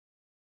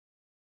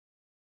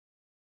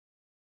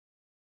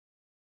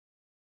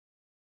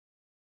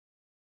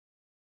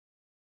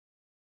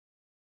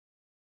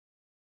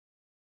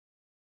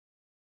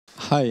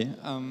Hi,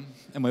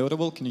 am I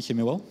audible? Can you hear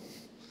me well?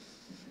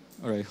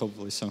 All right,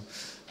 hopefully so.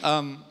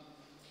 Hi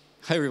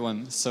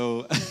everyone.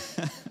 So,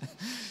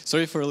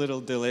 sorry for a little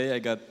delay. I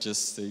got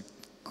just a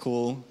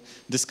cool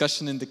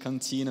discussion in the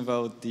canteen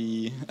about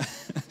the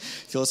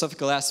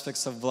philosophical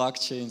aspects of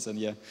blockchains, and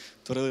yeah,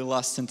 totally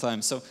lost in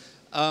time. So,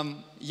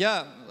 I'm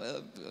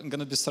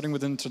gonna be starting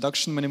with an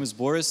introduction. My name is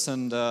Boris,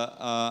 and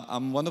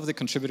I'm one of the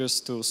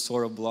contributors to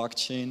SORA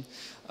blockchain.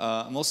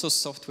 I'm also a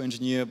software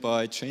engineer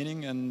by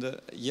training, and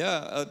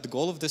the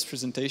goal of this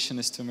presentation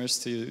is to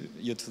immerse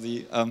you to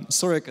the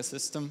SORA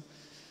ecosystem.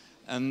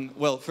 And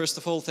well, first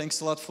of all, thanks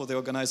a lot for the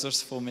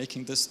organizers for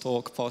making this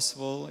talk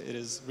possible. It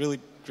is really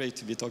great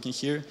to be talking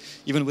here,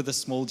 even with a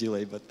small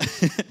delay, but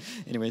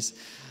anyways.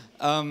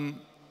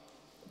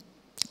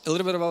 A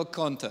little bit about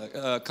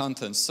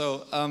content.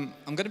 So I'm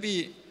going to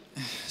be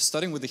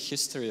starting with the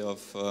history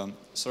of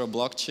SORA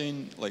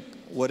blockchain, like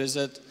what is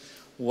it,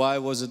 why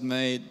was it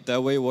made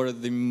that way, what are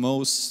the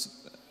most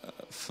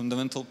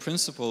fundamental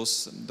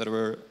principles that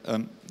were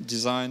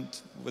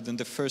designed within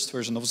the first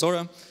version of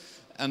SORA.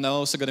 And I'm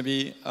also going to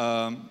be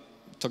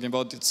talking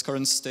about its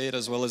current state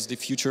as well as the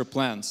future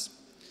plans.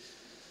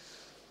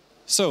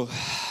 So,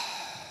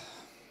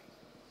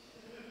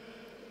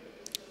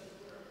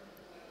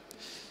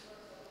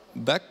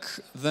 back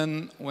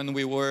then when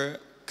we were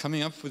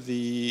coming up with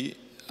the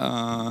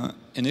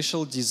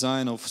initial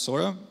design of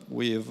SORA,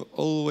 we've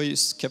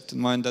always kept in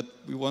mind that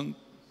we want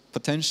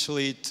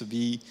potentially to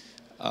be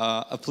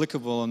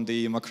applicable on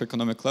the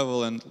macroeconomic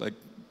level and like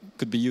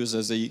could be used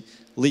as a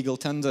legal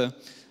tender.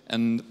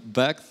 And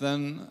back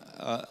then,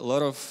 a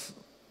lot of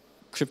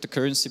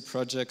cryptocurrency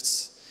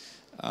projects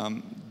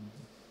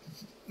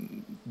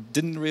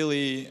didn't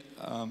really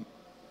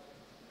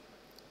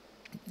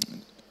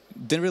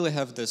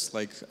have this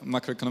like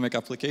macroeconomic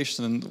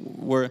application and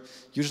were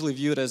usually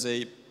viewed as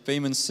a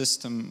payment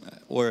system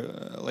or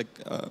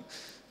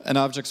an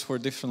objects for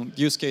different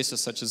use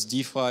cases such as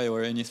DeFi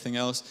or anything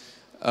else.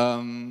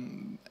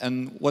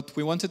 And what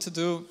we wanted to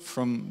do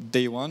from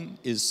day one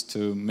is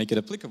to make it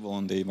applicable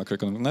on the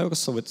macroeconomic level,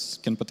 so it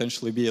can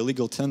potentially be a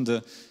legal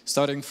tender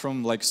starting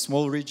from like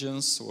small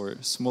regions or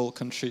small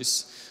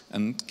countries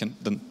and can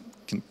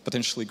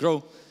potentially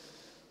grow.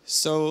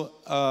 So,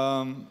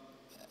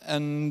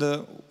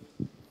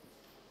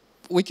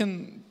 we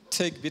can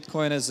take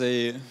Bitcoin as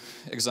an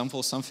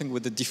example, something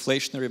with a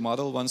deflationary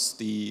model. Once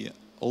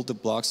all the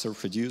blocks are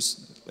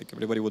produced, like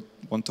everybody would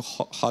want to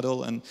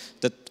hodl, and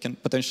that can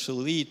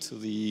potentially lead to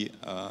the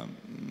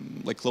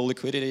like low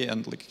liquidity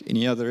and like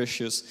any other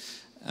issues.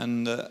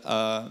 And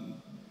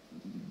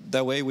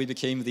that way we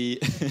became the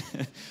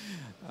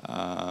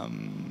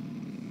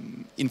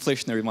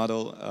inflationary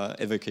model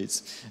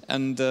advocates,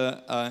 and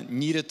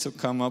needed to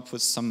come up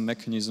with some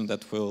mechanism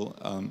that will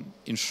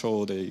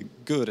ensure the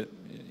good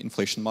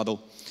inflation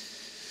model.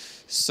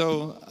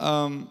 So,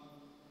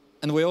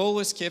 and we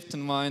always kept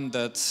in mind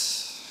that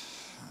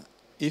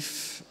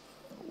if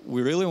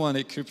we really want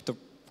a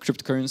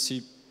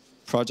cryptocurrency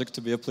project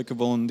to be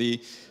applicable on the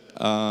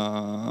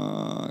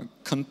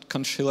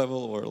country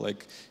level or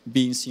like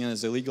being seen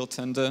as a legal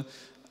tender,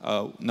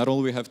 not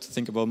only we have to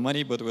think about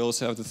money, but we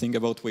also have to think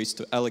about ways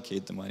to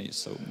allocate the money,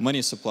 so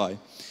money supply.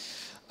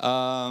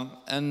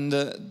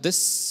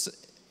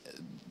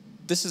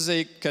 This is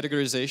a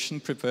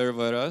categorization prepared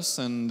by us,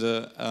 and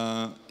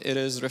it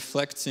is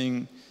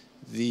reflecting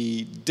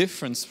the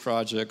different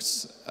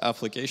projects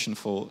application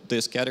for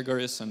these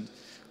categories. And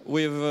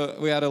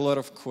we had a lot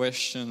of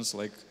questions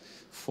like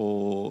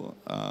for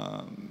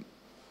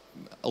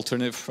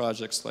alternative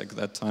projects like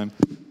that time.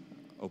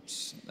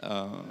 Oops,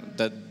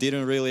 that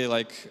didn't really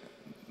like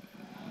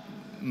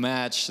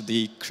match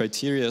the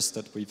criteria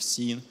that we've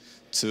seen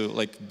to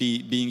like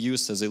being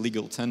used as a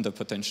legal tender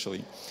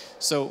potentially.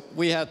 So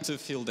we had to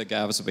fill the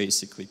gaps,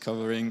 basically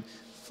covering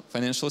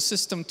financial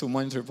system to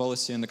monetary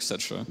policy and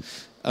etc.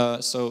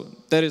 So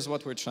that is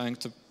what we're trying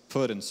to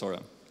put in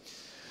SORA.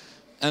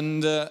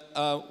 And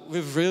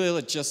we've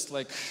really just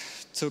like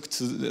took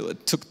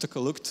a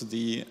look to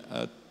the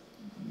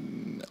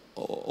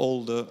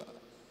all the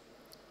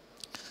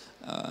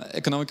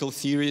economical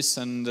theories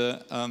and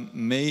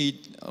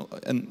made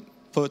and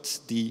put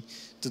to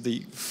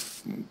the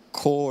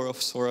core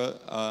of SORA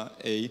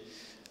a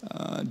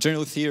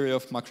general theory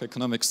of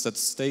macroeconomics that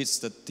states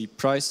that the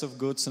price of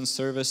goods and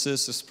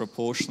services is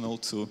proportional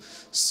to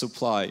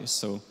supply.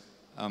 So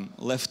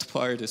left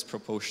part is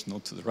proportional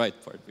to the right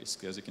part,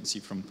 basically, as you can see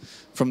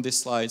from these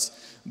slides.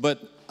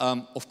 But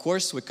of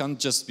course, we can't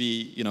just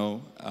be,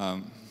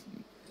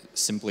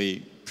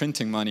 simply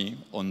printing money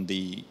on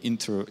the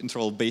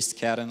interval-based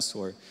cadence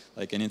or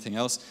like anything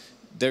else.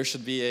 There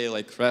should be a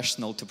like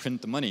rationale to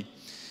print the money.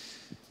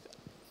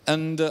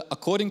 And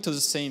according to the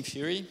same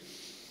theory,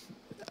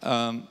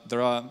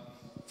 there are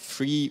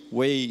three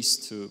ways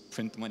to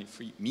print money,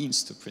 three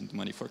means to print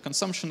money: for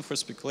consumption, for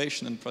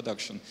speculation, and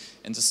production.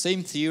 And the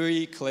same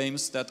theory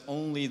claims that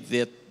only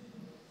that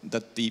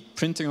the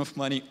printing of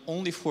money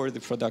only for the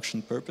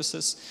production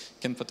purposes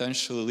can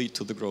potentially lead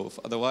to the growth.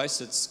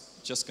 Otherwise, it's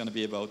just going to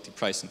be about the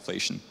price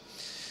inflation.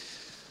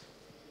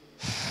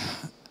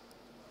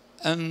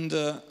 And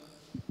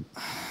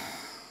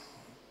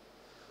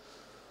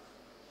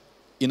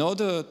in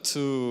order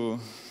to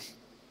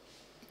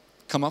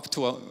come up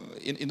to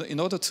in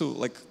order to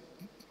like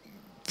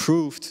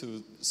prove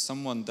to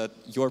someone that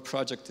your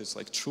project is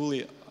like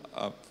truly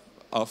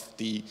of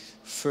the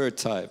fair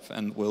type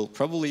and will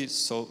probably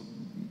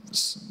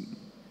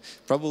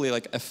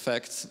like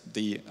affect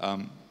the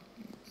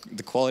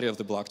quality of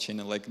the blockchain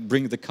and like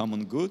bring the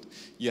common good,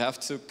 you have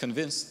to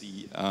convince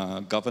the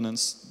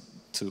governance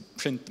to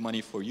print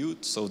money for you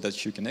so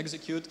that you can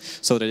execute,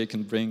 so that it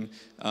can bring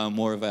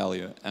more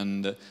value.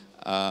 And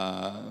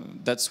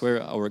that's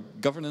where our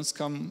governance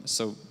come.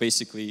 So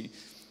basically,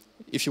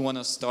 if you want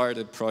to start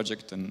a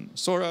project in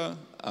Sora,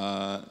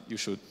 you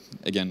should,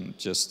 again,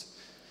 just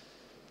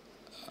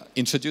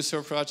introduce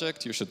your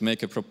project, you should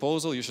make a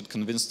proposal, you should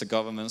convince the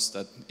governments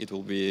that it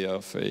will be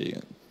of a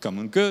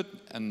common good,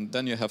 and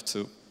then you have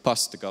to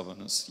pass the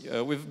governance.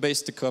 We've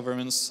based the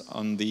governance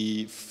on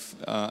the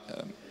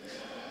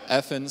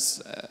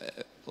Athens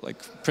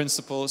like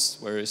principles,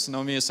 where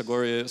isonomia,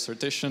 agoria,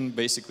 sortition.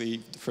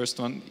 Basically, the first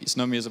one,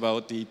 isonomia, is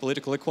about the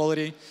political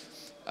equality.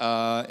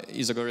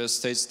 Isagoria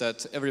states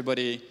that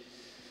everybody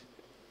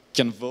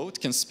can vote,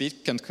 can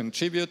speak, can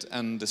contribute,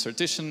 and the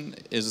sortition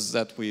is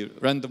that we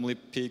randomly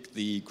pick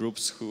the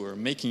groups who are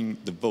making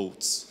the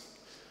votes.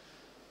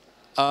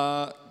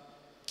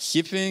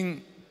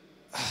 Keeping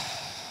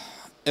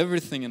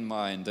everything in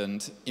mind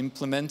and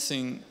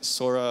implementing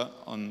Sora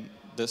on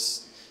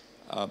this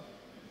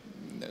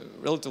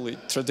relatively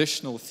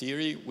traditional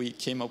theory, we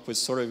came up with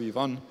Sora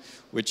v1,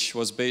 which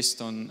was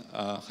based on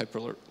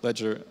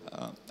Hyperledger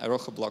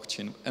Aroha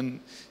blockchain. And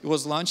it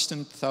was launched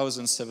in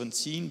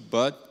 2017,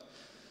 but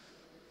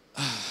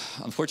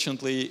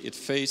unfortunately, it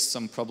faced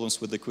some problems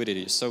with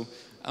liquidity. So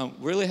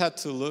we really had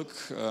to look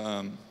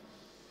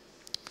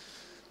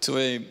to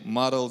a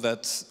model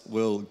that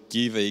will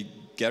give a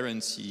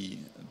guarantee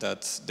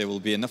that there will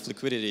be enough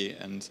liquidity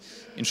and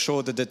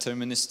ensure the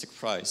deterministic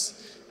price.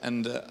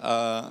 And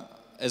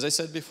as I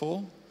said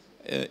before,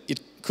 it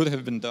could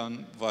have been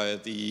done via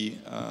the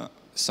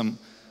some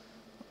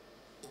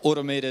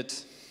automated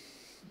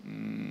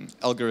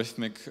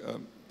algorithmic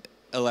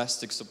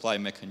elastic supply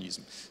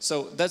mechanism.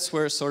 So that's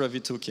where Sora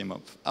v2 came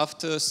up.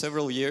 After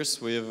several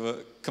years,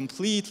 we've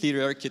completely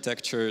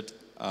re-architectured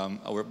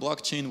our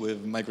blockchain.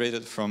 We've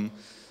migrated from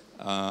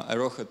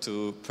Aroha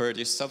to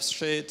Purdy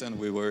substrate, and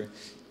we were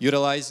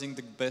utilizing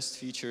the best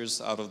features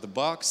out of the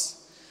box.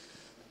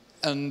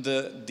 And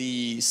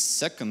the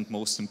second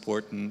most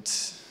important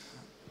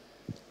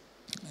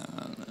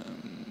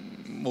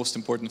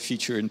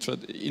feature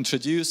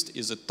introduced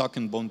is a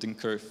token bonding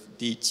curve.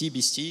 The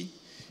TBC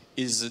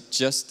is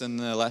just an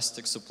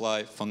elastic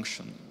supply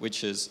function,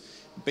 which is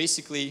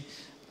basically,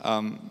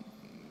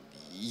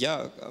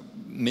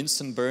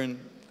 mince and burn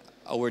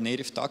our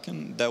native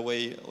token. That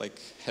way,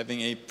 like having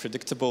a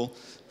predictable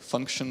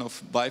function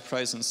of buy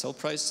price and sell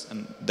price,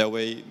 and that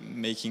way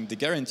making the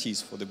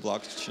guarantees for the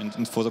blockchain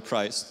and for the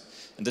price.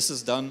 And this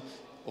is done,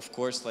 of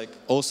course, like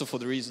also for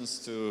the reasons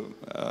to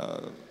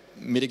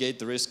mitigate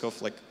the risk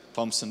of like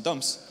pumps and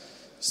dumps.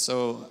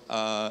 So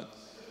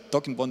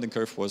token bonding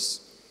curve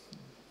was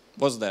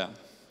there.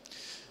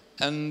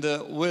 And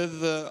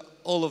with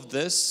all of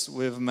this,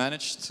 we've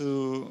managed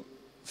to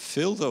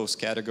fill those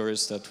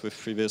categories that we've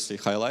previously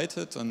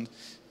highlighted. And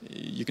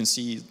you can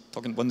see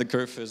token bonding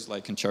curve is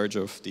like in charge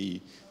of the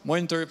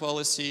monetary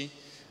policy,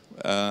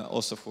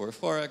 also for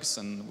Forex,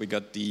 and we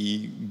got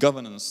the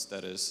governance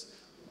that is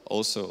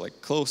also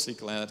like closely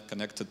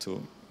connected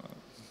to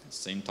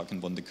same token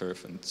bonding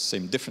curve and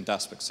same different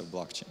aspects of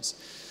blockchains.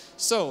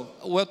 So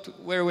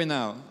where are we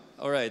now?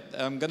 All right,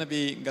 I'm gonna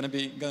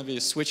be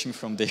switching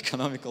from the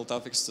economical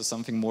topics to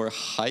something more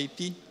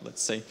hypey,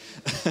 let's say.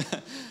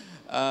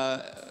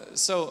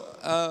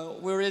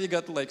 We already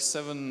got like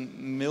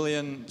 7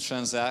 million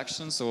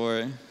transactions,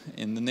 or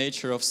in the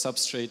nature of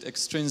substrate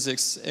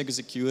extrinsics,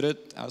 executed.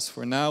 As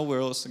for now, we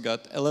also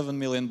got 11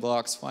 million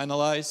blocks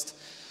finalized.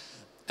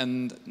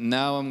 And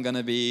now I'm going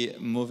to be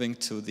moving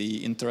to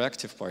the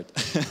interactive part.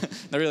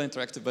 Not really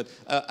interactive, but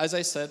as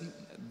I said,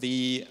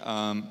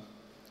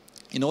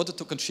 in order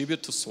to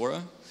contribute to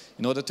Sora,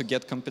 in order to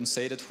get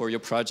compensated for your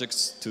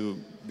projects to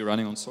be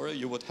running on Sora,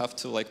 you would have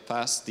to like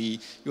you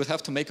would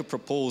have to make a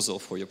proposal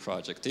for your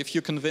project. If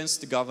you convince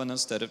the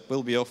governance that it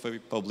will be of a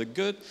public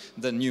good,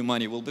 then new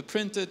money will be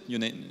printed,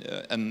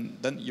 and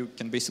then you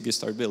can basically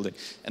start building.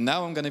 And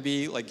now I'm going to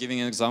be like giving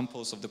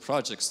examples of the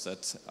projects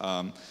that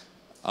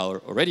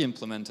are already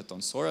implemented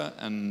on Sora,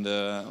 and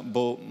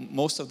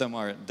most of them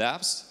are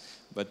dApps,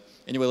 but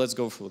anyway, let's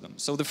go through them.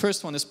 So the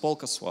first one is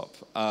PolkaSwap.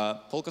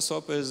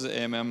 PolkaSwap is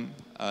AMM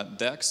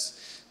DEX.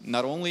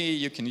 Not only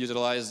you can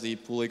utilize the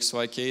pool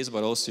XY case,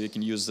 but also you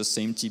can use the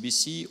same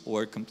TBC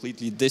or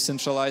completely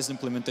decentralized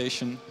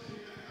implementation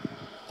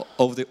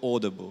of the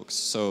order books.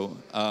 So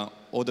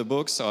order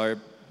books are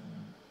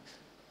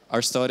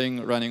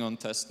starting running on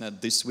testnet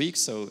this week,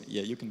 so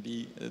yeah, you can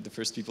be the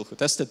first people who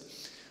test it.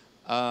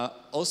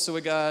 Also,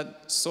 we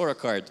got Sora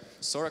Card.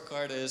 Sora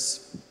Card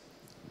is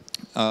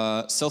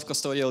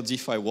self-custodial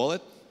DeFi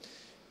wallet.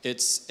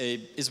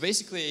 it's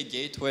basically a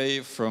gateway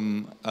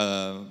from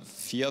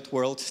fiat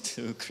world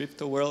to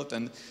crypto world,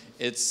 and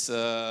it's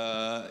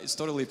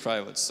totally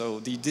private. So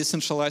the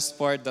decentralized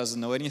part doesn't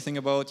know anything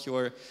about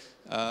your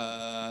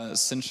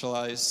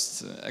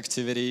centralized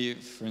activity.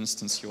 For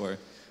instance, your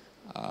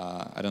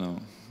I don't know,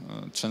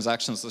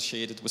 transactions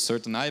associated with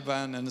certain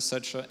IBAN and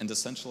etc. And the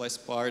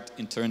centralized part,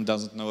 in turn,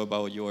 doesn't know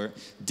about your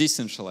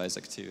decentralized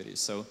activity.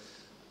 So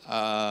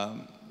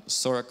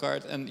SORA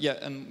card, and yeah,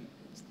 and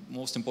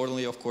most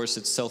importantly, of course,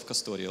 it's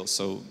self-custodial.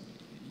 So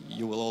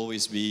you will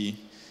always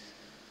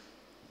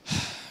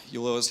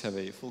you'll always have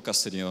a full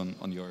custody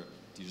on your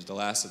digital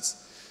assets.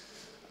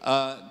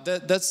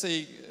 That's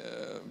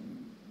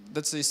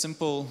a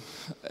simple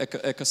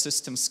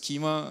ecosystem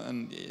schema,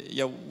 and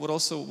yeah,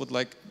 would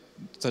like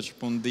to touch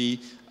upon the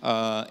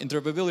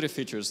interoperability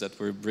features that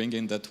we're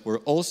bringing, that we're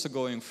also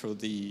going through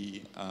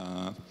the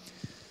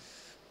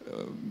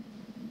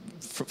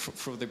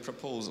for the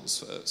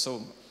proposals.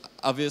 So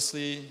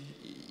obviously,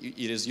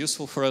 it is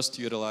useful for us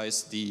to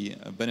utilize the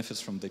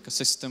benefits from the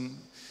ecosystem,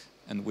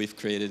 and we've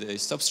created a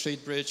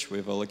substrate bridge.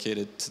 We've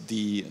allocated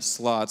the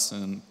slots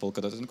in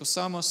Polkadot and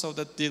Kusama so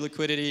that the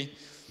liquidity,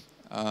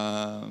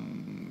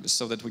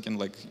 so that we can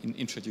like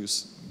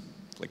introduce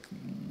like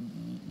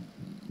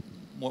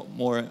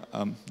more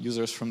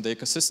users from the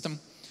ecosystem.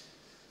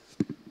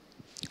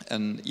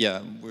 And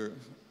yeah, we're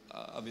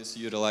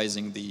obviously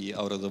utilizing the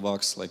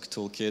out-of-the-box like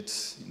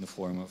toolkit in the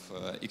form of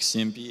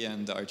XCMP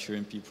and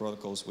RTMP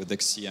protocols with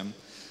XCM.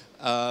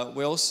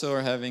 We also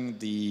are having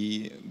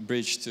the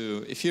bridge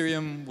to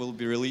Ethereum. We'll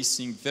be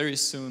releasing very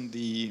soon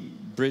the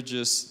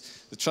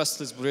bridges, the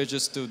trustless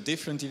bridges to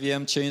different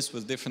EVM chains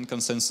with different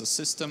consensus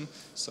system.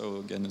 So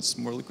again, it's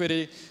more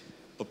liquidity.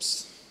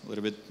 Oops, a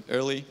little bit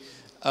early.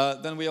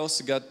 Then we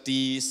also got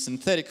the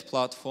synthetic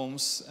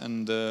platforms,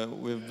 and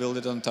we've built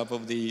it on top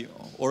of the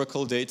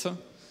Oracle data.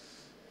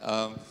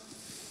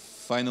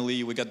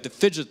 Finally, we got the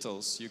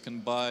Fidgetals. You can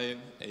buy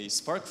a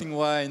sparkling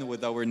wine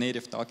with our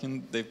native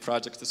token. The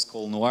project is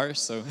called Noir,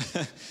 so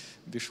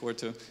be sure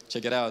to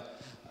check it out.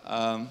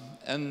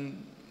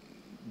 And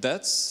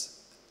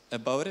that's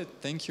about it.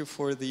 Thank you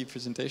for the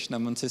presentation.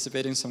 I'm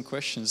anticipating some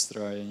questions.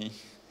 There are any?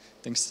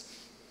 Thanks.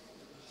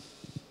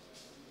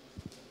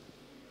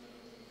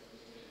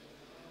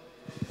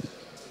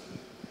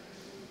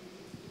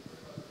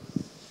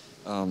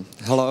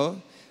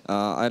 Hello.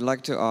 I'd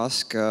like to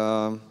ask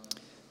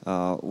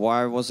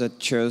why was it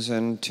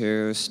chosen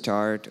to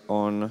start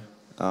on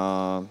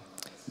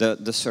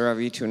the SORA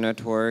v2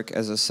 network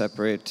as a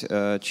separate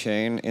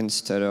chain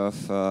instead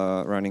of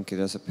running it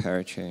as a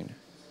parachain?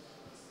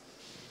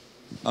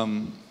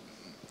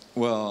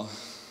 Well,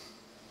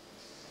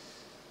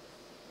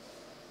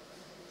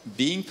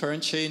 being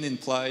parent-chain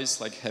implies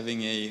like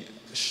having a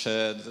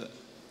shared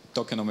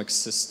tokenomics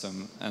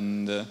system,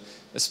 and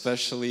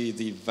especially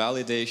the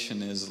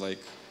validation is like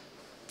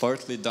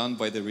partly done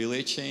by the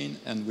relay chain,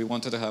 and we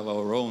wanted to have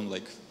our own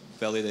like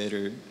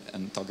validator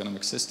and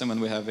tokenomic system,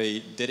 and we have a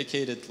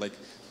dedicated like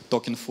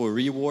token for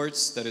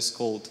rewards that is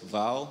called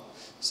VAL.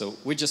 So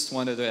we just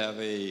wanted to have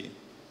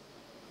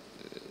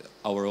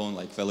our own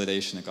like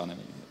validation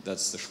economy.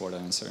 That's the short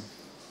answer.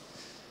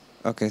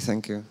 Okay,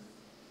 thank you.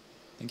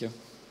 Thank you.